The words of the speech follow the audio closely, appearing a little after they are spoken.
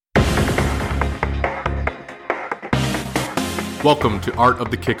Welcome to Art of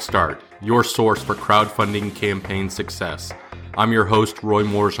the Kickstart, your source for crowdfunding campaign success. I'm your host, Roy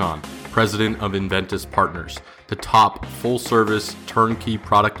Morjan, president of Inventus Partners, the top full-service turnkey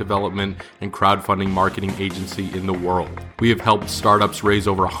product development and crowdfunding marketing agency in the world. We have helped startups raise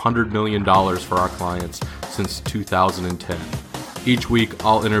over $100 million for our clients since 2010. Each week,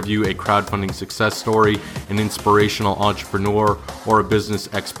 I'll interview a crowdfunding success story, an inspirational entrepreneur, or a business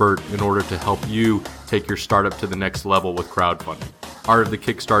expert in order to help you take your startup to the next level with crowdfunding. Art of the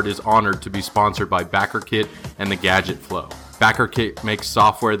Kickstart is honored to be sponsored by BackerKit and the Gadget Flow. BackerKit makes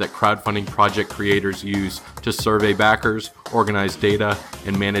software that crowdfunding project creators use to survey backers, organize data,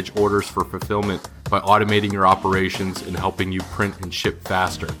 and manage orders for fulfillment by automating your operations and helping you print and ship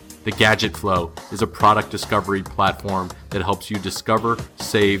faster. The Gadget Flow is a product discovery platform that helps you discover,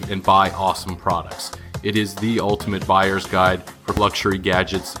 save, and buy awesome products. It is the ultimate buyer's guide for luxury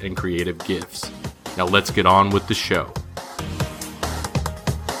gadgets and creative gifts. Now let's get on with the show.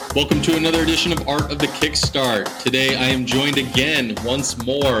 Welcome to another edition of Art of the Kickstart. Today I am joined again once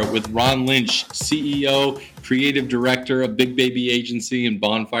more with Ron Lynch, CEO, Creative Director of Big Baby Agency and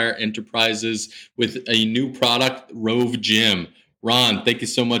Bonfire Enterprises, with a new product, Rove Gym. Ron, thank you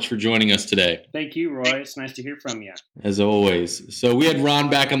so much for joining us today. Thank you, Roy. It's nice to hear from you. As always. So we had Ron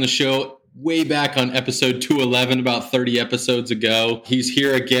back on the show way back on episode 211, about 30 episodes ago. He's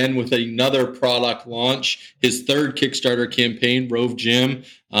here again with another product launch, his third Kickstarter campaign, Rove Gym,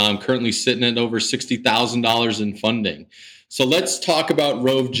 currently sitting at over $60,000 in funding. So let's talk about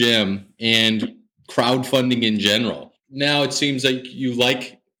Rove Gym and crowdfunding in general. Now it seems like you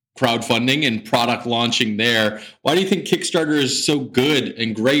like crowdfunding and product launching there. Why do you think Kickstarter is so good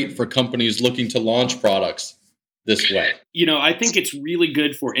and great for companies looking to launch products this way? You know, I think it's really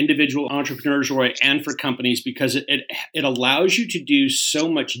good for individual entrepreneurs, Roy, and for companies because it allows you to do so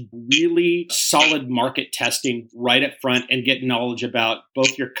much really solid market testing right up front and get knowledge about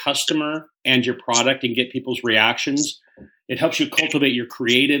both your customer and your product and get people's reactions. It helps you cultivate your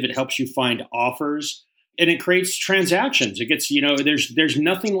creative. It helps you find offers. And it creates transactions. It gets, there's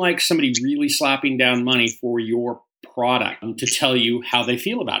nothing like somebody really slapping down money for your product to tell you how they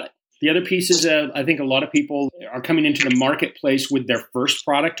feel about it. The other piece is I think a lot of people are coming into the marketplace with their first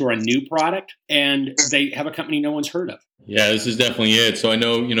product or a new product, and they have a company no one's heard of. Yeah, this is definitely it. So I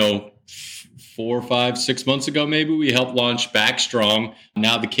know, 4, 5, 6 months ago, maybe we helped launch Backstrong.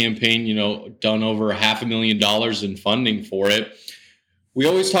 Now the campaign, done over $500,000 in funding for it. We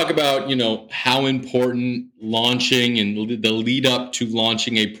always talk about, how important launching and the lead up to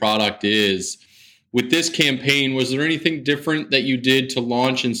launching a product is. With this campaign, was there anything different that you did to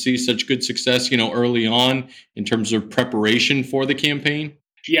launch and see such good success, early on in terms of preparation for the campaign?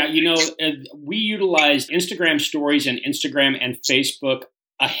 Yeah, we utilized Instagram stories and Instagram and Facebook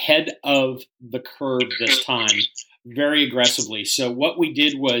ahead of the curve this time very aggressively. So what we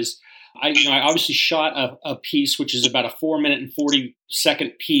did was I obviously shot a piece, which is about a 4-minute and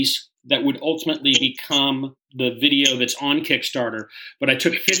 40-second piece that would ultimately become the video that's on Kickstarter. But I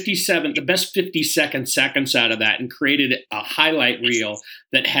took the best 57 seconds out of that and created a highlight reel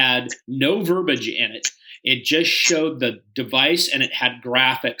that had no verbiage in it. It just showed the device and it had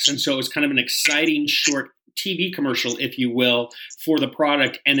graphics. And so it was kind of an exciting short TV commercial, if you will, for the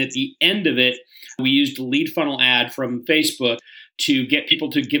product. And at the end of it, we used a lead funnel ad from Facebook to get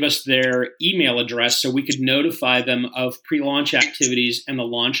people to give us their email address so we could notify them of pre-launch activities and the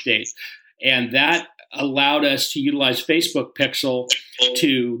launch date. And that allowed us to utilize Facebook Pixel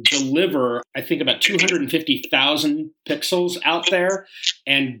to deliver, I think, about 250,000 pixels out there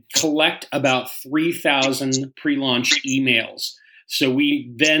and collect about 3,000 pre-launch emails. So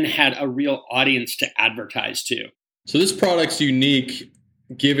we then had a real audience to advertise to. So this product's unique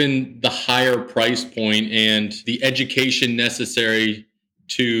given the higher price point and the education necessary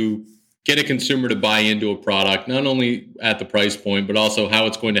to get a consumer to buy into a product, not only at the price point, but also how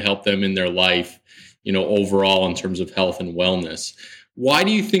it's going to help them in their life, overall in terms of health and wellness. Why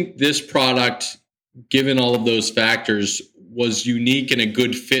do you think this product, given all of those factors, was unique and a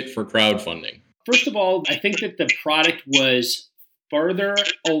good fit for crowdfunding? First of all, I think that the product was further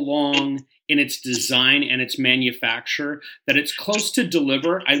along in its design and its manufacture, that it's close to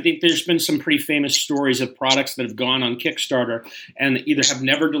deliver. I think there's been some pretty famous stories of products that have gone on Kickstarter and either have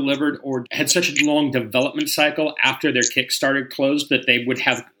never delivered or had such a long development cycle after their Kickstarter closed that they would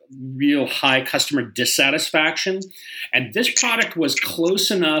have real high customer dissatisfaction. And this product was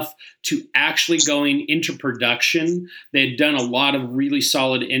close enough to actually going into production. They had done a lot of really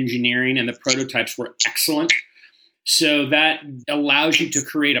solid engineering and the prototypes were excellent. So that allows you to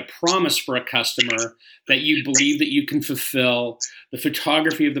create a promise for a customer that you believe that you can fulfill. The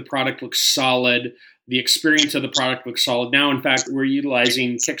photography of the product looks solid. The experience of the product looks solid. Now, in fact, we're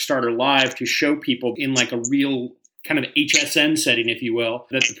utilizing Kickstarter Live to show people in like a real kind of HSN setting, if you will,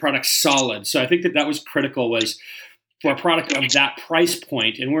 that the product's solid. So I think that was critical, was for a product of that price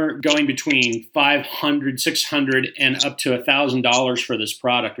point, and we're going between $500, $600, and up to $1,000 for this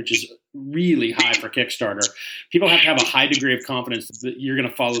product, which is really high for Kickstarter. People have to have a high degree of confidence that you're going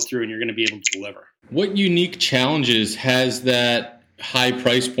to follow through and you're going to be able to deliver. What unique challenges has that high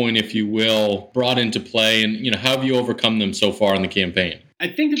price point, if you will, brought into play, and how have you overcome them so far in the campaign? I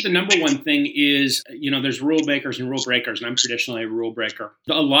think that the number one thing is, there's rule makers and rule breakers, and I'm traditionally a rule breaker.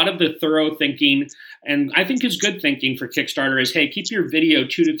 A lot of the thorough thinking, and I think is good thinking for Kickstarter, is, hey, keep your video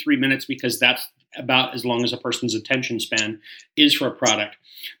 2 to 3 minutes because that's about as long as a person's attention span is for a product.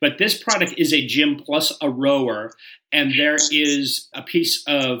 But this product is a gym plus a rower, and there is a piece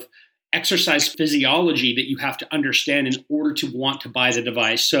of exercise physiology that you have to understand in order to want to buy the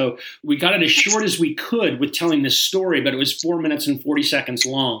device. So we got it as short as we could with telling this story, but it was 4 minutes and 40 seconds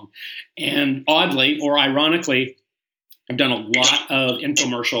long. And oddly, or ironically, I've done a lot of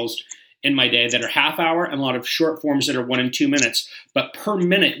infomercials in my day that are half hour and a lot of short forms that are 1 and 2 minutes. But per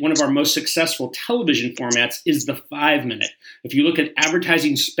minute, one of our most successful television formats is the 5 minute. If you look at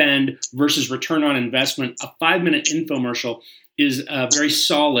advertising spend versus return on investment, a 5 minute infomercial is very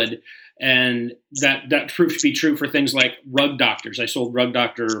solid. And that proved to be true for things like Rug Doctors. I sold Rug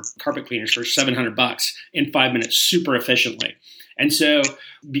Doctor carpet cleaners for $700 in 5 minutes, super efficiently. And so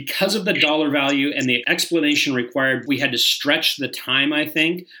because of the dollar value and the explanation required, we had to stretch the time, I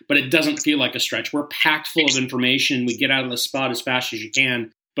think, but it doesn't feel like a stretch. We're packed full of information. We get out of the spot as fast as you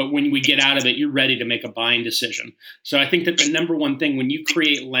can. But when we get out of it, you're ready to make a buying decision. So I think that the number one thing when you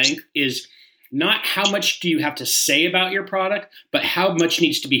create length is not how much do you have to say about your product, but how much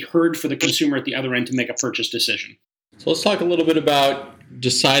needs to be heard for the consumer at the other end to make a purchase decision. So let's talk a little bit about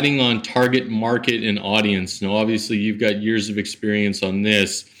deciding on target market and audience. Now, obviously, you've got years of experience on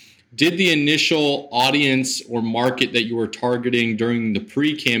this. Did the initial audience or market that you were targeting during the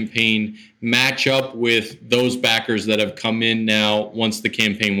pre-campaign match up with those backers that have come in now once the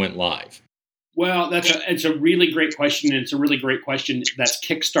campaign went live? Well, it's a really great question, and it's a really great question that's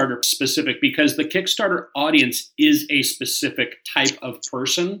Kickstarter specific, because the Kickstarter audience is a specific type of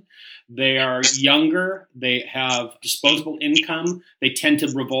person. They are younger, they have disposable income, they tend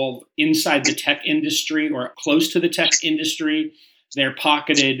to revolve inside the tech industry or close to the tech industry. They're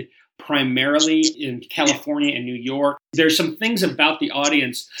pocketed primarily in California and New York. There's some things about the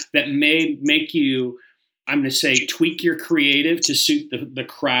audience that may make you, I'm going to say, tweak your creative to suit the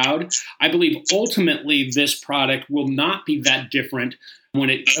crowd. I believe ultimately this product will not be that different when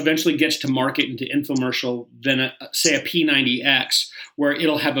it eventually gets to market into infomercial than say a P90X, where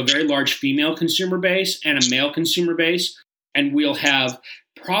it'll have a very large female consumer base and a male consumer base. And we'll have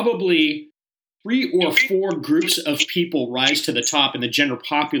probably 3 or 4 groups of people rise to the top in the general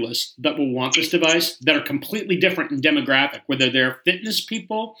populace that will want this device that are completely different in demographic, whether they're fitness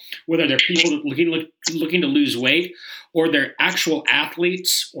people, whether they're people looking to lose weight, or they're actual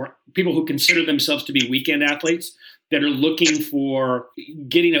athletes or people who consider themselves to be weekend athletes that are looking for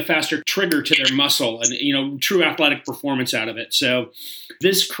getting a faster trigger to their muscle and, true athletic performance out of it. So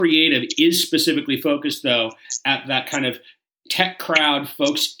this creative is specifically focused, though, at that kind of tech crowd,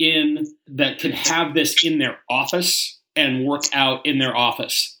 folks that could have this in their office and work out in their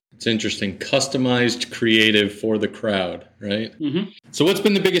office. It's interesting. Customized creative for the crowd, right? Mm-hmm. So what's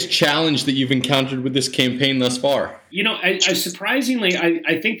been the biggest challenge that you've encountered with this campaign thus far? I surprisingly,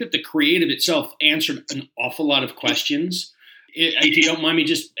 I think that the creative itself answered an awful lot of questions. If you don't mind me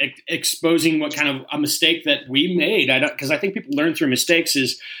just exposing what kind of a mistake that we made, because I think people learn through mistakes,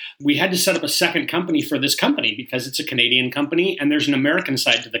 is we had to set up a second company for this company because it's a Canadian company and there's an American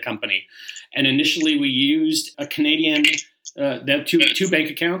side to the company. And initially we used a Canadian, they have two bank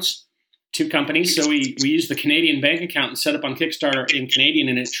accounts, 2 companies. So we used the Canadian bank account and set up on Kickstarter in Canadian.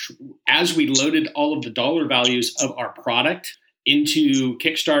 And as we loaded all of the dollar values of our product into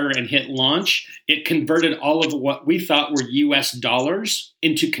Kickstarter and hit launch, it converted all of what we thought were US dollars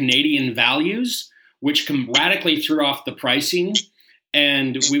into Canadian values, which radically threw off the pricing.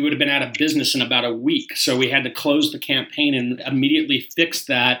 And we would have been out of business in about a week. So we had to close the campaign and immediately fix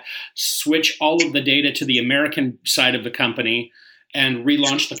that, switch all of the data to the American side of the company, and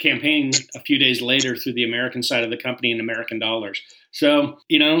relaunch the campaign a few days later through the American side of the company in American dollars. So,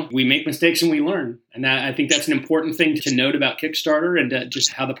 we make mistakes and we learn. And I think that's an important thing to note about Kickstarter and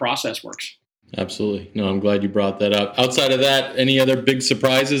just how the process works. Absolutely. No, I'm glad you brought that up. Outside of that, any other big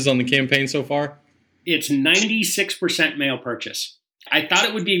surprises on the campaign so far? It's 96% mail purchase. I thought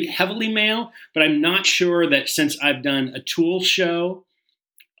it would be heavily mail, but I'm not sure that since I've done a tool show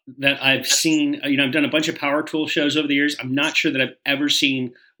that I've seen, I've done a bunch of power tool shows over the years. I'm not sure that I've ever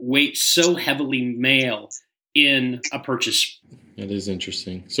seen weight so heavily mail in a purchase. That is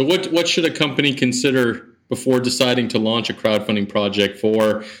interesting. So what should a company consider before deciding to launch a crowdfunding project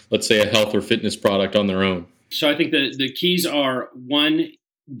for, let's say, a health or fitness product on their own? So I think the keys are, one,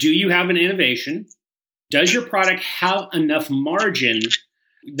 do you have an innovation? Does your product have enough margin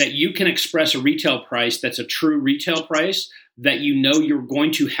that you can express a retail price that's a true retail price that you know you're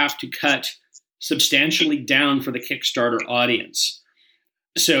going to have to cut substantially down for the Kickstarter audience?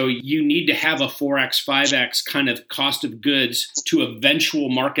 So you need to have a 4x, 5x kind of cost of goods to eventual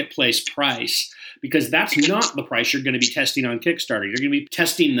marketplace price, because that's not the price you're going to be testing on Kickstarter. You're going to be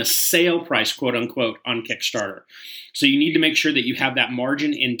testing the sale price, quote unquote, on Kickstarter. So you need to make sure that you have that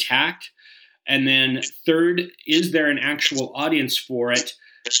margin intact. And then third, is there an actual audience for it?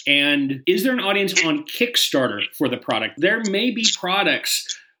 And is there an audience on Kickstarter for the product? There may be products,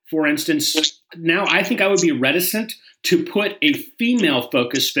 for instance, now I think I would be reticent to put a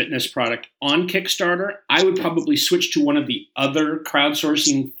female-focused fitness product on Kickstarter. I would probably switch to one of the other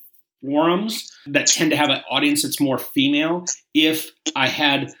crowdsourcing forums that tend to have an audience that's more female if I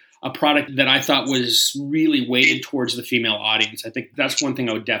had a product that I thought was really weighted towards the female audience. I think that's one thing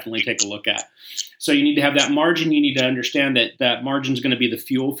I would definitely take a look at. So you need to have that margin. You need to understand that that margin is going to be the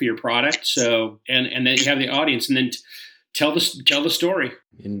fuel for your product. So, and then you have the audience, and then tell the story.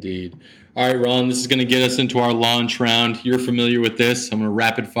 Indeed. All right, Ron, this is going to get us into our launch round. You're familiar with this. I'm going to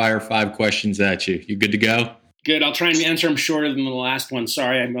rapid fire 5 questions at you. You good to go? Good. I'll try and answer them shorter than the last one.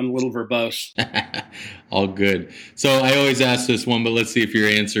 Sorry, I'm a little verbose. All good. So I always ask this one, but let's see if your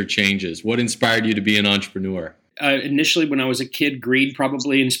answer changes. What inspired you to be an entrepreneur? Initially, when I was a kid, greed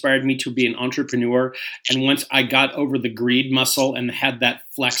probably inspired me to be an entrepreneur. And once I got over the greed muscle and had that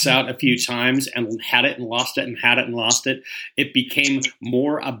flex out a few times and had it and lost it and had it and lost it, it became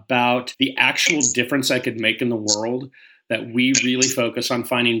more about the actual difference I could make in the world, that we really focus on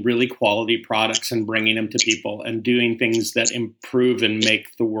finding really quality products and bringing them to people and doing things that improve and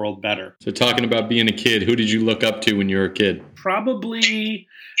make the world better. So talking about being a kid, who did you look up to when you were a kid? Probably,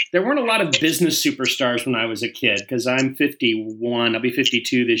 there weren't a lot of business superstars when I was a kid, because I'm 51, I'll be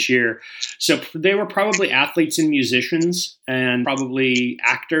 52 this year. So they were probably athletes and musicians and probably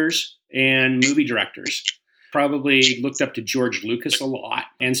actors and movie directors. Probably looked up to George Lucas a lot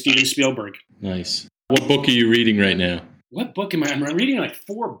and Steven Spielberg. Nice. What book are you reading right now? What book am I? I'm reading like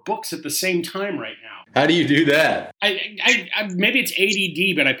 4 books at the same time right now. How do you do that? I maybe it's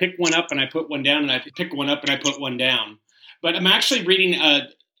ADD, but I pick one up and I put one down, and I pick one up and I put one down. But I'm actually reading a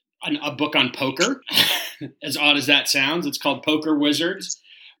book on poker. As odd as that sounds, it's called Poker Wizards.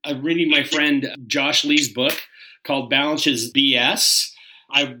 I'm reading my friend Josh Lee's book called Balance is BS.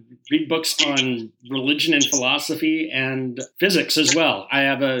 I read books on religion and philosophy and physics as well. I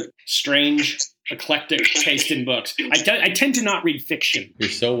have a strange, eclectic taste in books. I tend to not read fiction. You're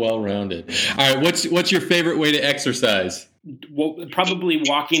so well-rounded. All right, what's your favorite way to exercise? Well, probably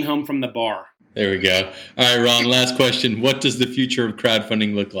walking home from the bar. There we go. All right, Ron, last question. What does the future of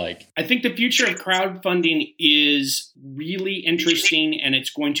crowdfunding look like? I think the future of crowdfunding is really interesting, and it's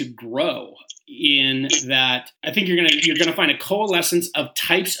going to grow in that I think you're gonna find a coalescence of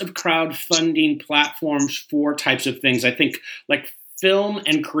types of crowdfunding platforms for types of things. I think like film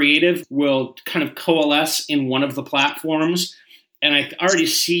and creative will kind of coalesce in one of the platforms. And I already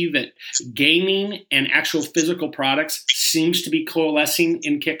see that gaming and actual physical products seems to be coalescing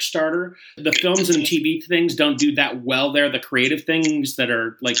in Kickstarter. The films and TV things don't do that well there. The creative things that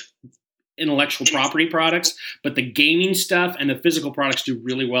are like intellectual property products, but the gaming stuff and the physical products do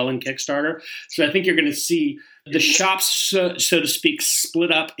really well in Kickstarter. So I think you're going to see the shops, so to speak,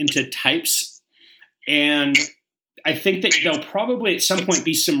 split up into types. And I think that there'll probably at some point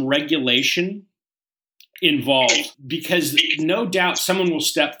be some regulation involved, because no doubt someone will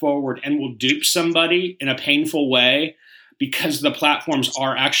step forward and will dupe somebody in a painful way, because the platforms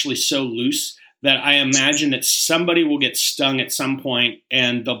are actually so loose that I imagine that somebody will get stung at some point,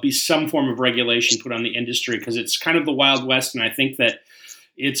 and there'll be some form of regulation put on the industry, because it's kind of the Wild West. And I think that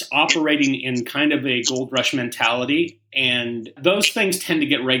it's operating in kind of a gold rush mentality, and those things tend to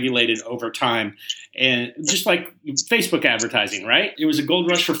get regulated over time. And just like Facebook advertising, right? It was a gold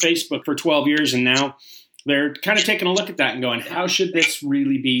rush for Facebook for 12 years, and now they're kind of taking a look at that and going, how should this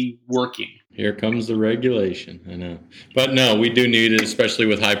really be working? Here comes the regulation. I know. But no, we do need it, especially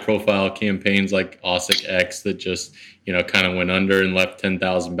with high-profile campaigns like AOTK that just, kind of went under and left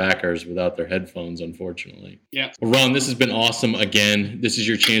 10,000 backers without their headphones, unfortunately. Yeah. Well, Ron, this has been awesome. Again, this is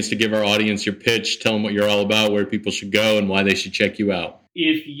your chance to give our audience your pitch, tell them what you're all about, where people should go, and why they should check you out.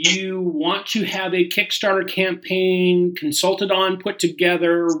 If you want to have a Kickstarter campaign consulted on, put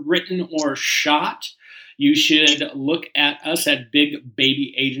together, written, or shot, you should look at us at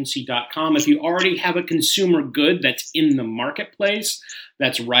bigbabyagency.com. If you already have a consumer good that's in the marketplace,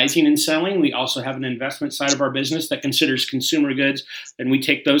 that's rising and selling, we also have an investment side of our business that considers consumer goods, and we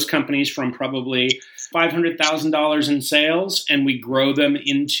take those companies from probably $500,000 in sales, and we grow them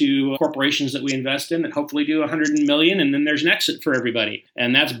into corporations that we invest in that hopefully do $100 million, and then there's an exit for everybody,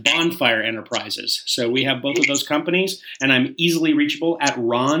 and that's Bonfire Enterprises. So we have both of those companies, and I'm easily reachable at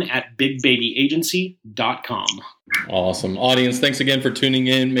ron@bigbabyagency.com. Awesome. Audience, thanks again for tuning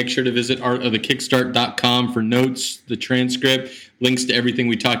in. Make sure to visit artofthekickstart.com for notes, the transcript, links to everything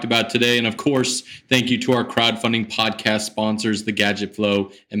we talked about today. And of course, thank you to our crowdfunding podcast sponsors, The Gadget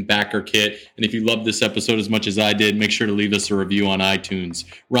Flow and Backer Kit. And if you loved this episode as much as I did, make sure to leave us a review on iTunes.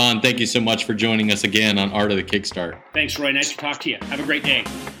 Ron, thank you so much for joining us again on Art of the Kickstart. Thanks, Roy. Nice to talk to you. Have a great day.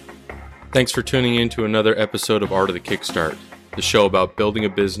 Thanks for tuning in to another episode of Art of the Kickstart, the show about building a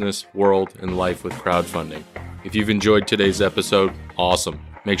business, world, and life with crowdfunding. If you've enjoyed today's episode, awesome.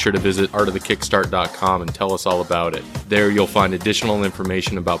 Make sure to visit artofthekickstart.com and tell us all about it. There you'll find additional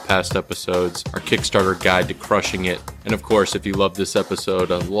information about past episodes, our Kickstarter guide to crushing it, and of course, if you love this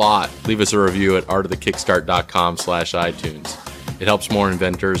episode a lot, leave us a review at artofthekickstart.com/iTunes. It helps more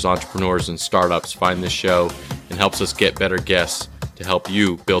inventors, entrepreneurs, and startups find this show and helps us get better guests to help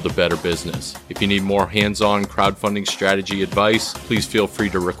you build a better business. If you need more hands-on crowdfunding strategy advice, please feel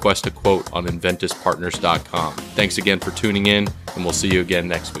free to request a quote on inventuspartners.com. Thanks again for tuning in, and we'll see you again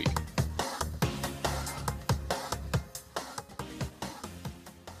next week.